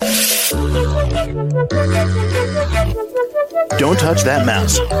Don't touch that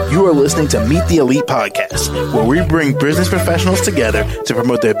mouse. You are listening to Meet the Elite Podcast, where we bring business professionals together to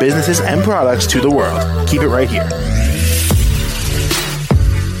promote their businesses and products to the world. Keep it right here.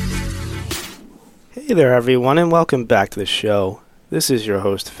 Hey there, everyone, and welcome back to the show. This is your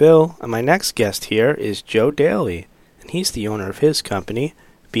host, Phil, and my next guest here is Joe Dailey, and he's the owner of his company,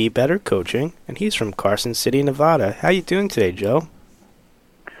 Be Better Coaching, and he's from Carson City, Nevada. How you doing today, Joe?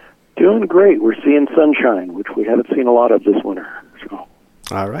 Doing great. We're seeing sunshine, which we haven't seen a lot of this winter. So.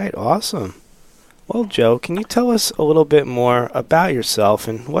 All right, awesome. Well, Joe, can you tell us a little bit more about yourself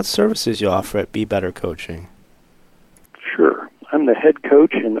and what services you offer at Be Better Coaching? Sure. I'm the head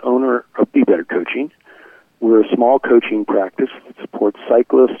coach and owner of Be Better Coaching. We're a small coaching practice that supports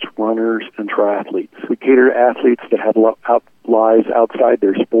cyclists, runners, and triathletes. We cater to athletes that have lives outside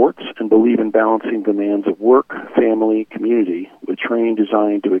their sports and believe in balancing demands of work, family, community with training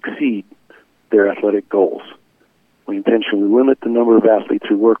designed to exceed their athletic goals. We intentionally limit the number of athletes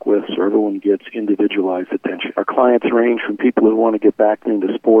we work with so everyone gets individualized attention. Our clients range from people who want to get back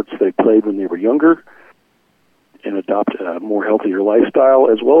into sports they played when they were younger and adopt a more healthier lifestyle,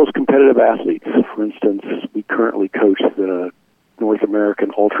 as well as competitive athletes. For instance, we currently coach the North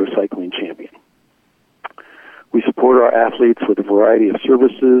American ultra cycling champion. We support our athletes with a variety of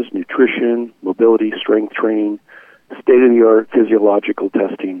services, nutrition, mobility, strength training, state-of-the-art physiological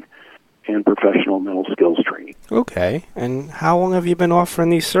testing, and professional mental skills training. Okay, and how long have you been offering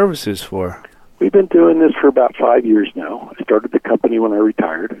these services for? We've been doing this for about 5 years now. I started the company when I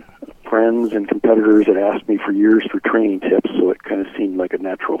retired. Friends and competitors had asked me for years for training tips, so it kind of seemed like a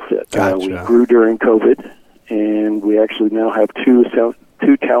natural fit. Gotcha. We grew during COVID, and we actually now have two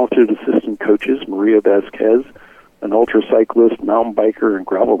talented assistant coaches, Maria Vasquez, an ultra cyclist, mountain biker, and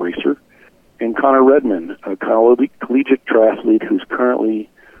gravel racer, and Connor Redmond, a collegiate triathlete who's currently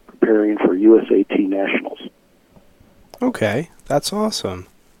preparing for USAT Nationals. Okay, that's awesome.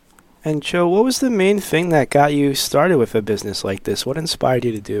 And Joe, what was the main thing that got you started with a business like this? What inspired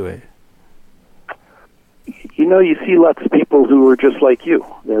you to do it? You know, you see lots of people who are just like you.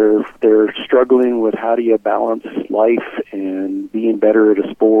 They're struggling with how do you balance life and being better at a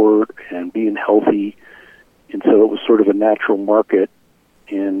sport and being healthy. And so it was sort of a natural market.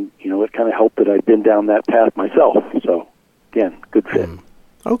 And, you know, it kind of helped that I'd been down that path myself. So, again, good fit.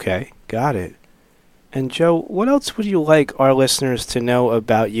 Okay, got it. And Joe, what else would you like our listeners to know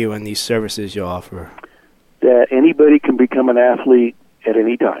about you and these services you offer? That anybody can become an athlete at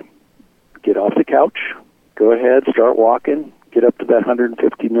any time. Get off the couch, go ahead, start walking, get up to that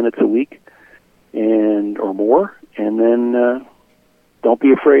 150 minutes a week or more, and then don't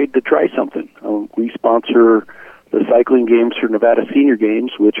be afraid to try something. We sponsor the cycling games for Nevada Senior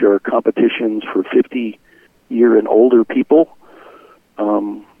Games, which are competitions for 50-year and older people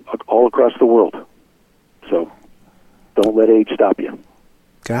all across the world. So don't let age stop you.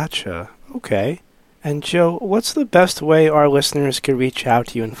 Gotcha. Okay. And Joe, what's the best way our listeners can reach out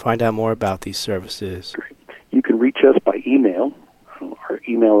to you and find out more about these services? Great. You can reach us by email. Our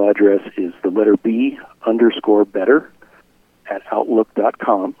email address is the letter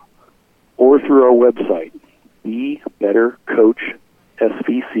B_better@outlook.com, or through our website,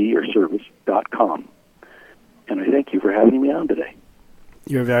 BeBetterCoachSVC.com. And I thank you for having me on today.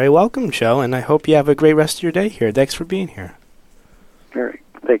 You're very welcome, Joe, and I hope you have a great rest of your day here. Thanks for being here. All right.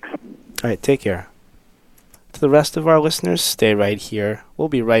 Thanks. All right, take care. To the rest of our listeners, stay right here. We'll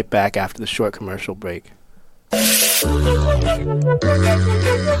be right back after the short commercial break.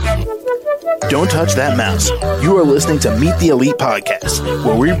 Don't touch that mouse. You are listening to Meet the Elite Podcast,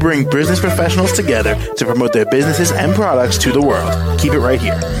 where we bring business professionals together to promote their businesses and products to the world. Keep it right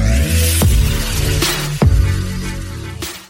here.